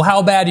he says, well,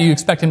 how bad do you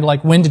expect him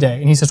to win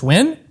today? And he says,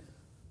 win?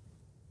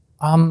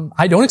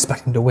 I don't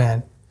expect him to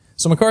win.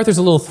 So MacArthur's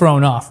a little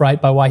thrown off,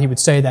 right, by why he would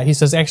say that. He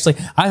says, actually,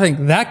 I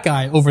think that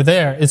guy over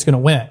there is going to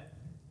win.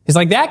 He's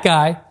like, that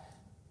guy?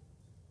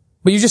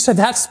 But you just said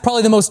that's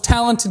probably the most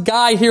talented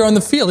guy here on the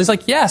field. He's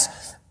like,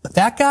 yes, but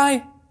that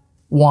guy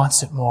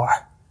wants it more.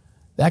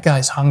 That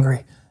guy's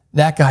hungry.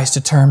 That guy's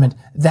determined.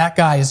 That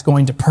guy is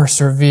going to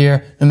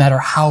persevere no matter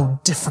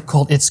how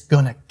difficult it's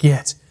going to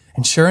get.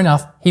 And sure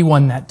enough, he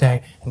won that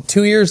day. And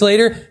 2 years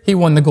later, he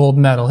won the gold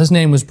medal. His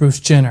name was Bruce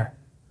Jenner.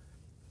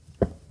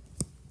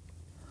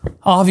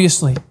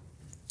 Obviously,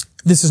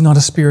 this is not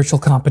a spiritual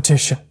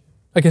competition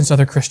against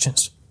other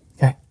Christians.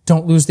 Okay?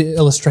 Don't lose the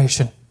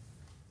illustration.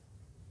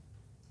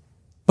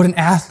 But an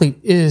athlete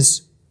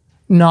is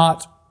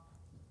not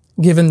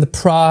given the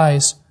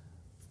prize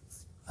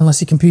unless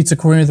he competes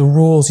according to the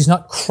rules. He's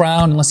not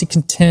crowned unless he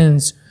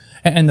contends.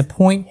 And the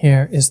point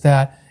here is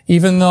that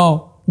even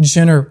though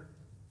Jenner,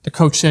 the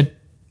coach said,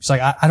 he's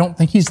like, I don't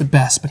think he's the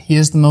best, but he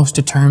is the most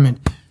determined.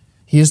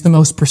 He is the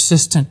most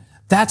persistent.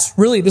 That's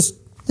really this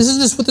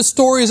is what the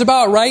story is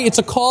about, right? It's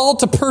a call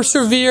to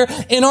persevere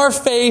in our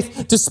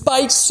faith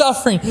despite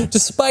suffering,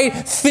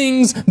 despite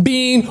things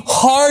being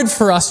hard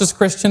for us as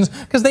Christians,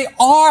 because they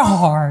are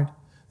hard.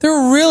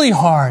 They're really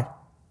hard.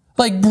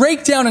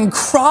 Break down and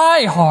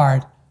cry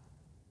hard.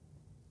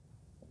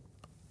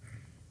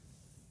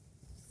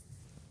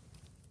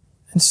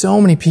 And so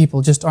many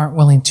people just aren't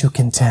willing to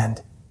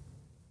contend.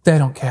 They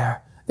don't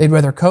care. They'd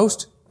rather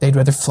coast. They'd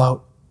rather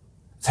float.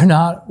 They're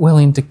not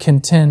willing to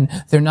contend.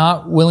 They're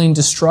not willing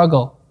to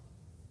struggle.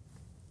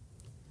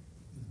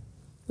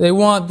 They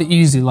want the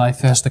easy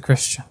life as the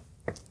Christian.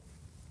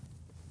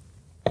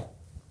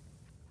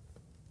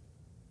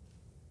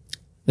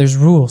 There's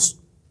rules.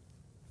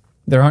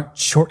 There aren't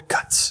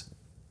shortcuts.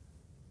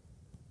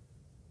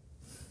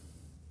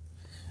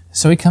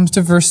 So he comes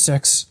to verse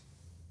 6,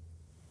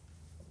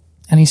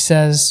 and he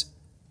says,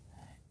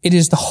 it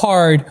is the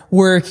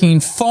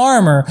hard-working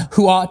farmer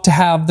who ought to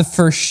have the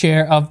first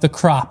share of the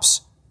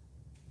crops.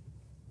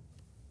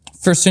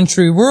 First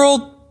century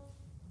world,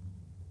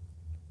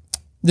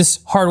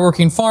 this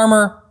hard-working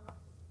farmer,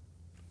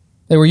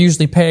 they were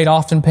usually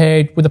often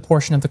paid with a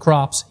portion of the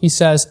crops. He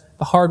says,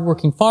 the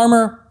hard-working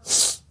farmer,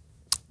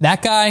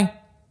 that guy,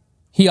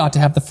 he ought to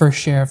have the first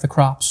share of the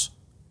crops.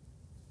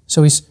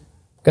 So he's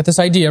got this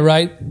idea,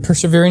 right?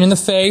 Persevering in the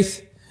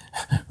faith,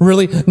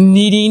 really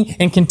needing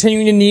and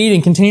continuing to need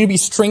and continuing to be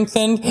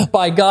strengthened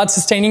by God's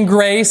sustaining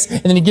grace.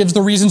 And then he gives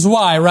the reasons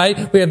why,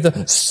 right? We have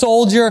the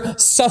soldier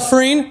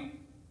suffering.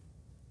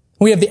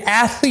 We have the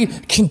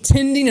athlete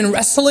contending and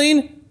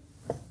wrestling.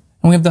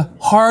 And we have the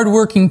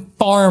hard-working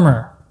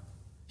farmer.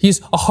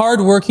 He's a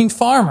hard-working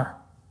farmer.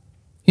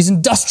 He's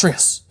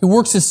industrious. He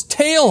works his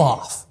tail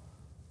off.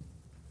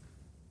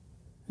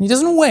 And he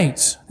doesn't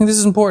wait. I think this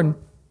is important.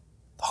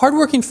 The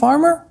hard-working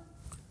farmer,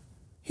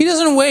 he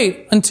doesn't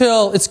wait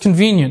until it's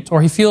convenient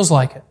or he feels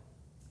like it.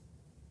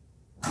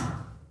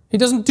 He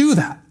doesn't do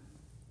that.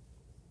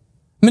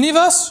 Many of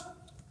us,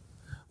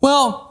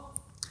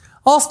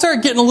 I'll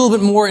start getting a little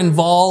bit more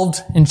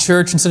involved in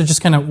church instead of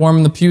just kind of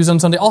warming the pews on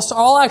Sunday.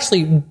 I'll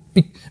actually,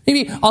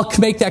 maybe I'll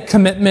make that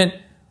commitment,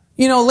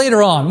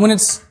 later on when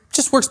it's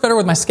just works better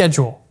with my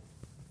schedule.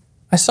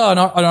 I saw an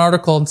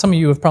article, and some of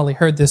you have probably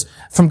heard this,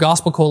 from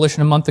Gospel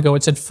Coalition a month ago.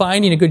 It said,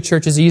 finding a good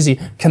church is easy.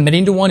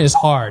 Committing to one is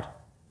hard.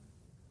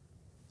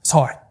 It's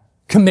hard.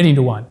 Committing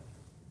to one.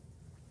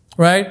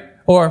 Right?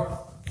 Or,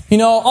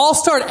 I'll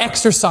start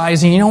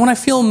exercising, when I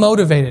feel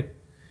motivated.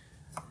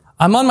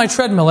 I'm on my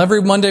treadmill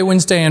every Monday,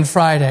 Wednesday, and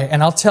Friday,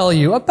 and I'll tell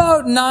you,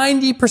 about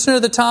 90%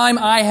 of the time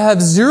I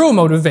have zero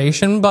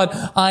motivation, but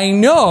I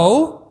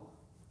know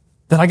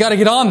that I gotta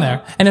get on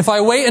there. And if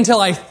I wait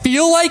until I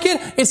feel like it,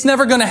 it's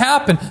never gonna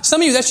happen.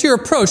 Some of you, that's your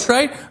approach,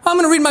 right? I'm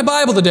gonna read my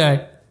Bible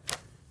today.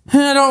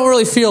 I don't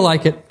really feel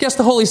like it. Guess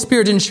the Holy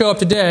Spirit didn't show up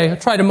today. I'll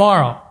try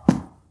tomorrow.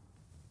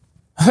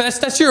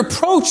 That's your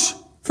approach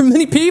for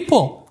many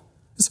people.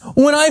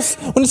 When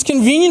it's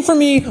convenient for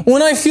me,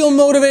 when I feel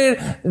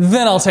motivated,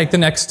 then I'll take the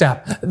next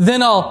step.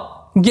 Then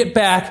I'll get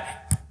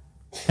back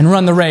and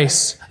run the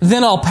race.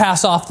 Then I'll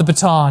pass off the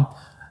baton.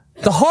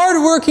 The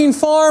hardworking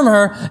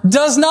farmer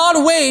does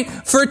not wait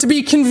for it to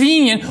be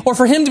convenient or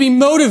for him to be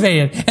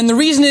motivated. And the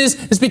reason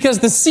is because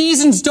the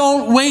seasons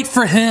don't wait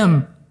for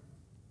him.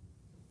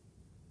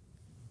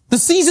 The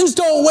seasons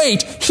don't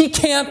wait. He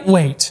can't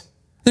wait.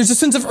 There's a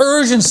sense of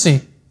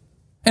urgency.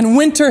 And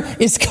winter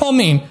is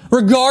coming,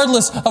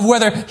 regardless of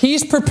whether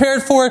he's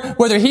prepared for it,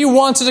 whether he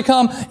wants it to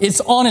come, it's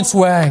on its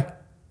way.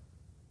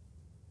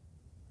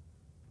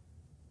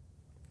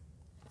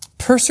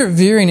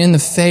 Persevering in the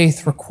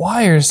faith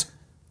requires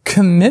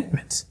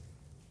commitment,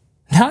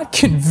 not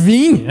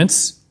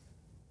convenience.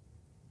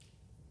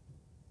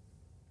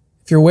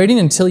 If you're waiting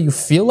until you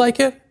feel like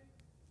it,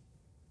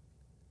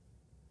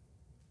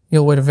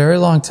 you'll wait a very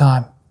long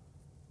time,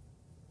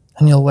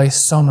 and you'll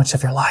waste so much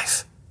of your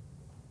life.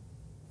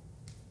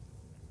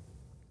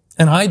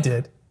 And I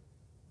did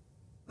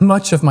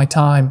much of my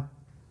time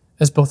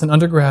as both an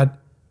undergrad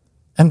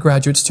and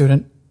graduate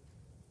student.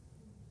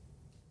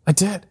 I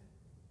did.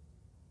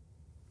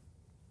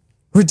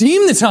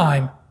 Redeem the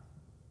time.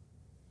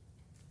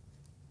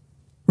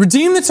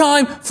 Redeem the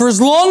time for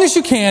as long as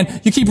you can.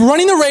 You keep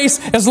running the race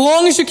as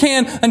long as you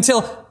can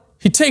until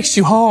he takes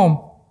you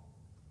home.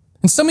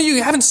 And some of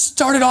you haven't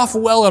started off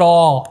well at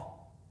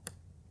all.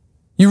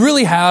 You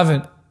really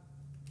haven't.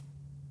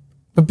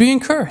 But be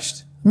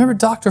encouraged. Remember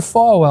Dr.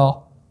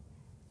 Falwell?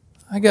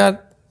 I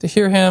got to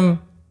hear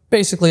him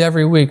basically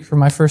every week for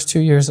my first 2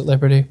 years at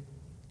Liberty.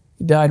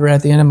 He died right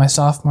at the end of my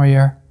sophomore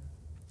year.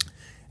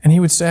 And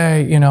he would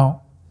say,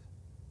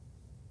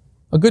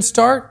 a good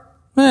start,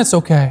 it's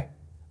okay.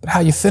 But how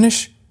you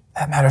finish,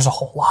 that matters a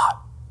whole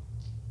lot.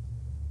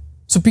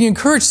 So be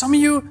encouraged. Some of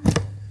you,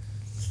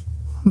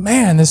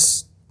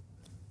 this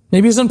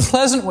maybe is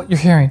unpleasant what you're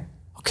hearing.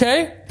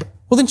 Okay?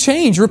 Well then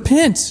change,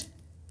 repent.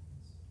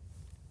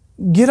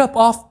 Get up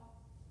off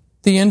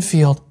the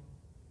infield,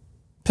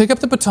 pick up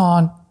the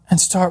baton, and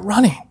start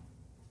running.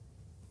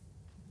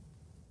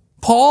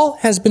 Paul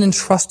has been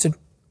entrusted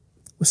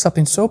with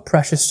something so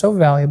precious, so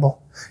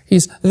valuable.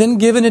 He's then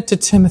given it to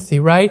Timothy,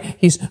 right?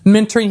 He's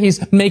mentoring,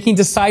 he's making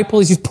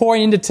disciples, he's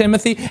pouring into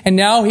Timothy, and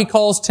now he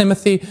calls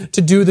Timothy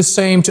to do the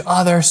same to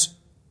others.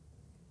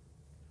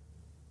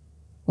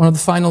 One of the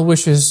final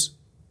wishes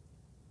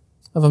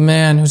of a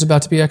man who's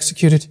about to be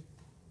executed.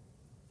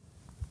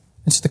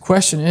 And so the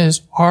question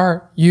is,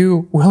 are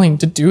you willing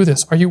to do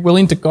this? Are you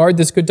willing to guard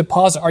this good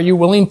deposit? Are you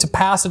willing to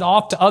pass it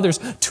off to others,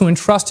 to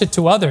entrust it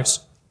to others?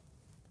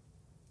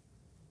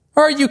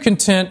 Or are you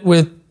content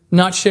with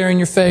not sharing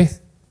your faith,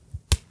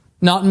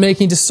 not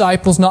making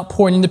disciples, not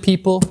pouring into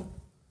people,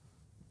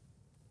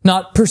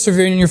 not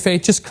persevering in your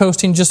faith, just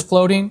coasting, just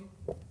floating?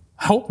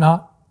 I hope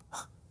not.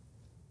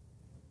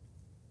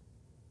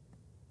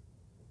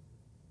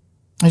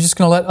 Are you just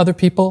going to let other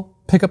people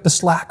pick up the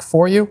slack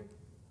for you?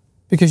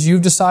 Because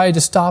you've decided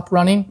to stop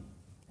running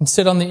and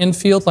sit on the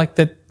infield like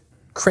that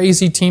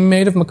crazy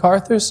teammate of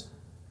MacArthur's?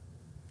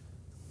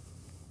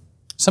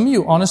 Some of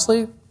you,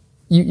 honestly,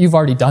 you've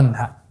already done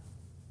that.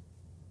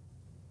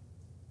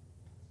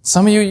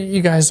 Some of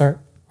you guys are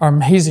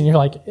amazing.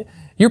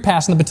 You're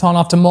passing the baton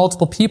off to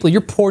multiple people.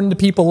 You're pouring into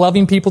people,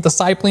 loving people,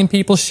 discipling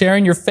people,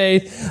 sharing your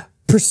faith,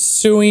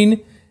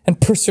 pursuing and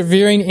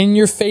persevering in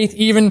your faith,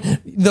 even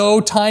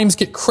though times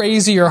get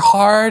crazy or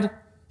hard.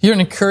 You're an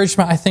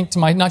encouragement, I think, to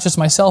not just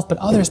myself, but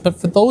others.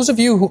 But for those of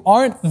you who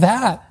aren't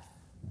that,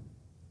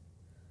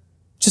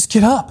 just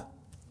get up.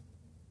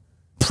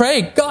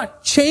 Pray, God,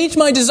 change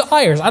my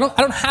desires. I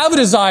don't have a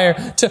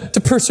desire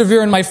to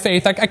persevere in my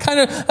faith. I kind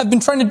of have been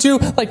trying to do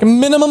like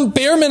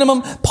bare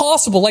minimum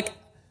possible. Like,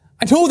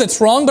 I know that's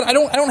wrong, but I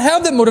don't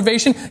have that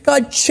motivation.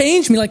 God,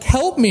 change me,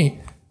 help me.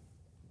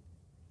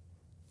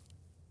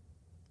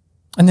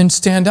 And then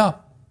stand up.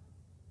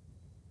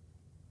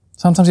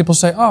 Sometimes people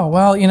say,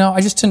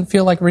 I just didn't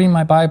feel like reading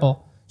my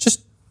Bible.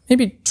 Just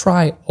maybe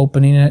try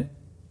opening it.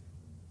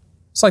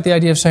 It's like the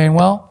idea of saying,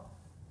 I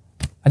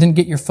didn't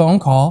get your phone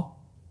call.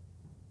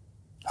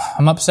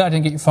 I'm upset I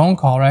didn't get your phone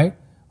call, right?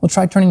 Well,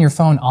 try turning your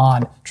phone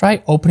on.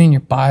 Try opening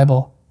your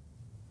Bible.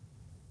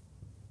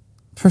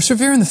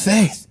 Persevere in the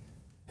faith.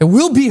 It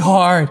will be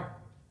hard.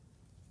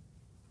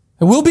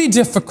 It will be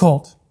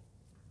difficult.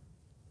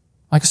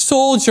 Like a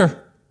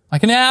soldier,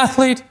 like an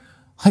athlete,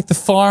 like the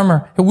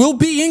farmer. It will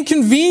be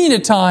inconvenient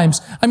at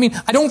times. I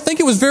don't think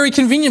it was very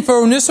convenient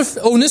for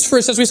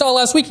Onesiphorus, as we saw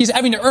last week. He's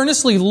having to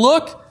earnestly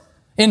look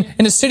in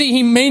a city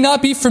he may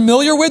not be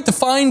familiar with to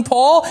find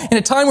Paul in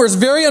a time where it's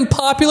very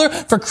unpopular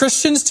for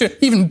Christians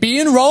to even be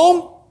in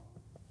Rome.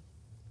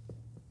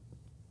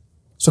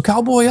 So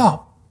cowboy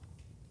up.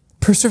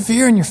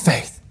 Persevere in your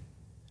faith.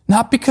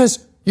 Not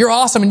because you're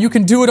awesome and you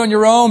can do it on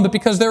your own, but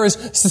because there is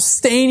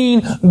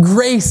sustaining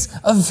grace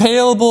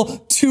available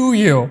to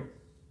you.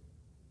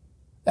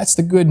 That's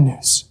the good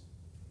news.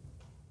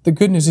 The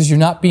good news is you're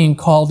not being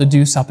called to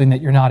do something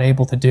that you're not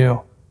able to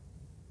do.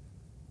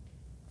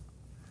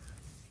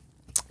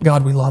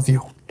 God, we love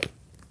you.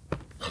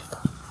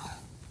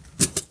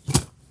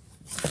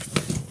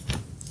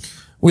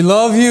 We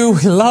love you,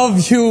 we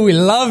love you, we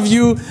love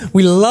you,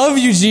 we love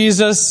you,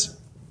 Jesus.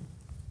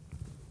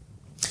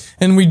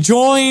 And we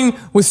join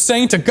with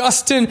St.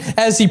 Augustine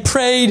as he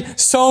prayed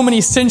so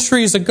many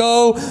centuries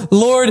ago,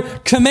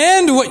 Lord,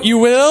 command what you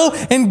will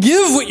and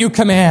give what you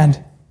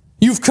command.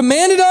 You've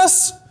commanded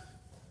us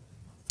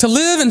to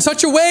live in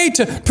such a way,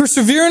 to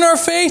persevere in our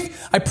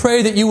faith. I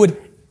pray that you would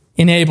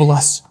enable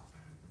us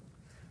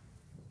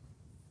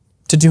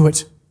to do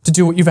it, to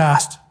do what you've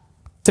asked,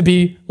 to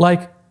be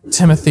like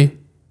Timothy,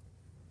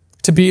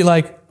 to be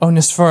like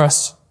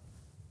Onesiphorus,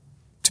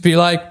 to be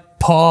like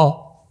Paul.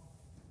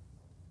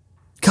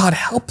 God,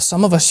 help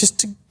some of us just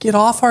to get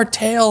off our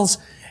tails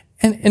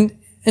and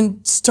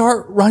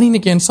start running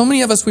again. So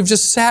many of us, we've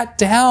just sat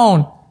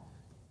down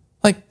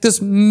like this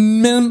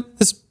minimalistic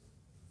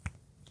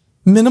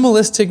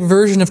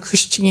version of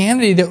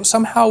Christianity that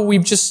somehow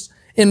we've just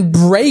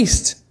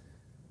embraced.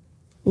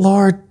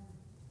 Lord,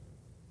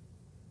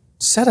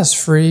 set us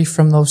free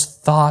from those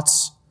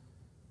thoughts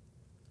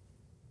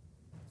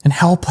and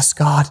help us,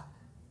 God.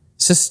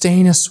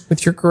 Sustain us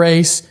with your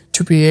grace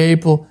to be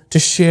able to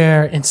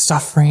share in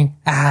suffering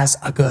as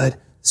a good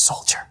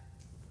soldier.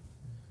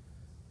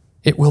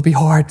 It will be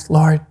hard,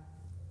 Lord.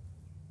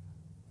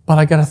 But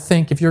I gotta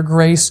think, if your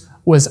grace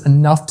was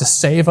enough to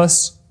save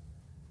us,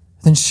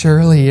 then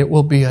surely it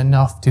will be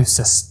enough to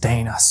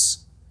sustain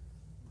us.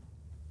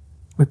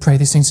 We pray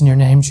these things in your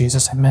name,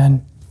 Jesus.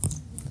 Amen.